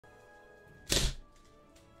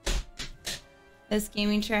This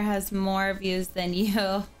gaming chair has more views than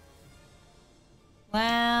you.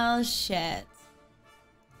 Well, shit.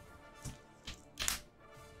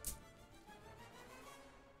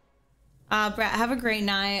 Brett, have a great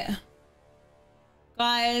night.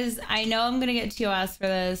 Guys, I know I'm gonna get TOS for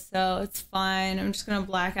this, so it's fine. I'm just gonna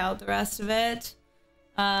black out the rest of it.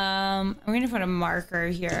 I'm gonna put a marker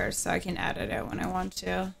here so I can edit it when I want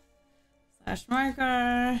to. Slash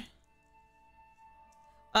marker.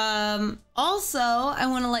 Also, I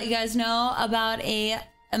want to let you guys know about a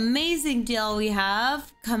amazing deal we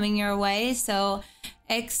have coming your way. So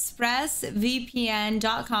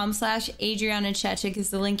expressvpn.com/Adriana Chechik is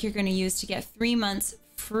the link you're going to use to get 3 months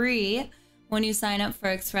free when you sign up for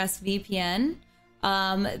ExpressVPN.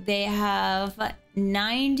 They have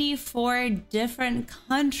 94 different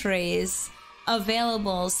countries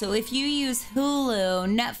available. So if you use Hulu,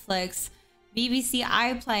 Netflix, BBC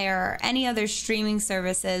iPlayer, or any other streaming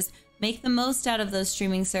services, make the most out of those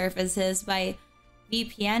streaming services by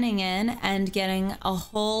VPNing in and getting a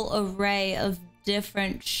whole array of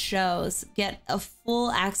different shows. Get a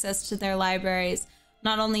full access to their libraries.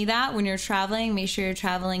 Not only that, when you're traveling, make sure you're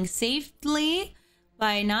traveling safely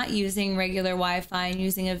by not using regular Wi-Fi and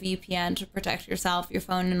using a VPN to protect yourself, your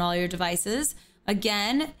phone, and all your devices.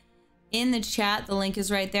 Again, in the chat, the link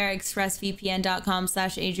is right there,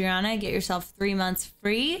 expressvpn.com/Adriana. Get yourself 3 months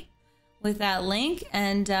free with that link.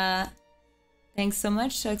 And thanks so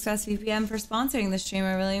much to ExpressVPN for sponsoring the stream.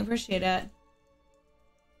 I really appreciate it.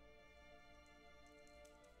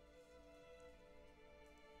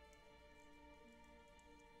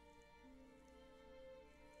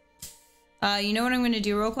 You know what I'm going to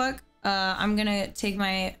do real quick? I'm going to take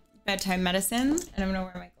my bedtime medicine and I'm going to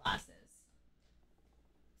wear my glasses.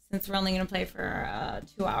 Since we're only going to play for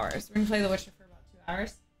 2 hours. We're going to play The Witcher for about 2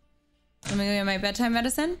 hours. Let me go get my bedtime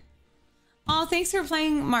medicine. Oh, thanks for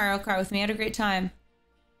playing Mario Kart with me. I had a great time.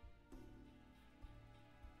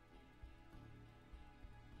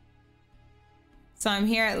 So I'm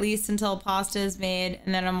here at least until pasta is made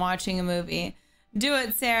and then I'm watching a movie. Do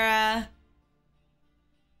it, Sarah.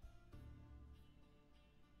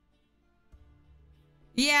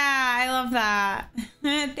 Yeah, I love that.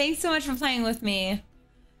 Thanks so much for playing with me.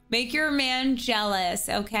 Make your man jealous,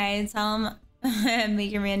 okay? Tell him,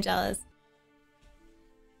 make your man jealous.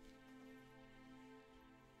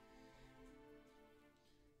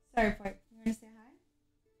 Sorry, Pork. You want to say hi?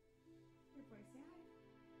 Here, Pork, say hi.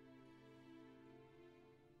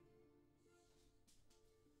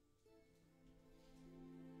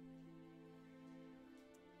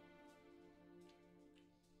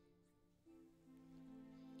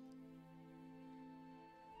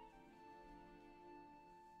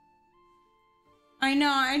 I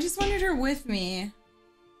know, I just wanted her with me.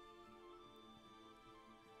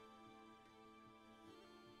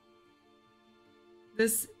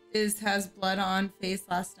 This has blood on face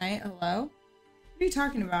last night. Hello? What are you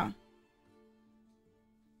talking about?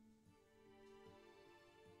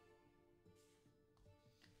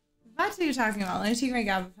 If that's what you're talking about, let me take my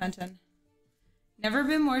Gabapentin. Never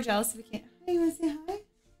been more jealous of a kid. Hi, you wanna say hi?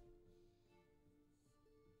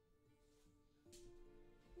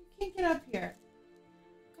 You can't get up here.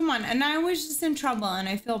 Come on, and I was just in trouble and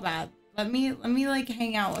I feel bad. Let me like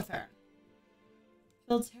hang out with her. I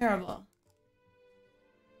feel terrible.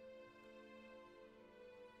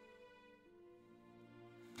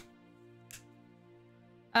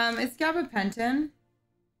 It's Gabapentin.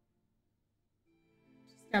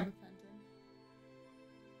 Just Gabapentin.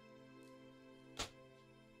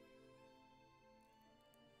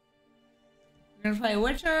 We're gonna play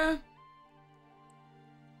Witcher.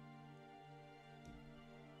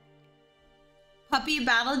 Puppy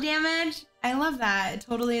battle damage? I love that. It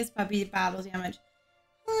totally is puppy battle damage.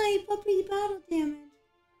 Hi, puppy battle damage.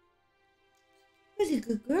 Who's a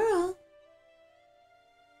good girl?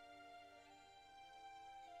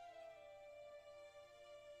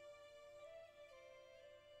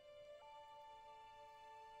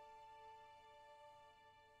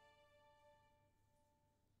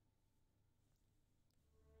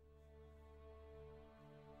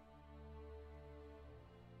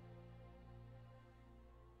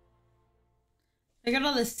 Look at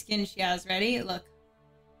all the skin she has. Ready? Look.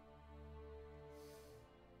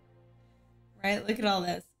 Right? Look at all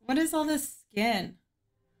this. What is all this skin?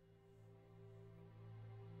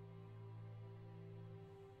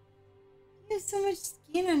 You have so much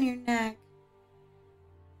skin on your neck.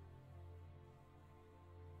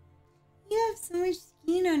 You have so much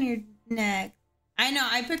skin on your neck. I know.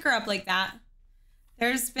 I pick her up like that.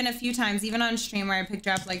 There's been a few times, even on stream, where I picked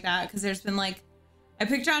her up like that, because there's been like I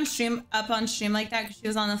picked her on stream, up on stream like that because she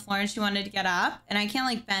was on the floor and she wanted to get up. And I can't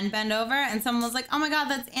like bend over. And someone was like, oh my God,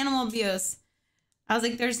 that's animal abuse. I was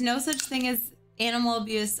like, there's no such thing as animal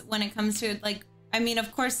abuse when it comes to like, I mean,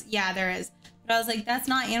 of course, yeah, there is. But I was like, that's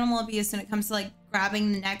not animal abuse when it comes to like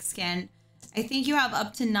grabbing the neck skin. I think you have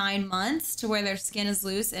up to 9 months to where their skin is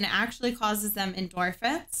loose and it actually causes them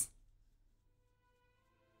endorphins.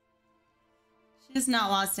 She has not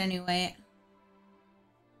lost any weight.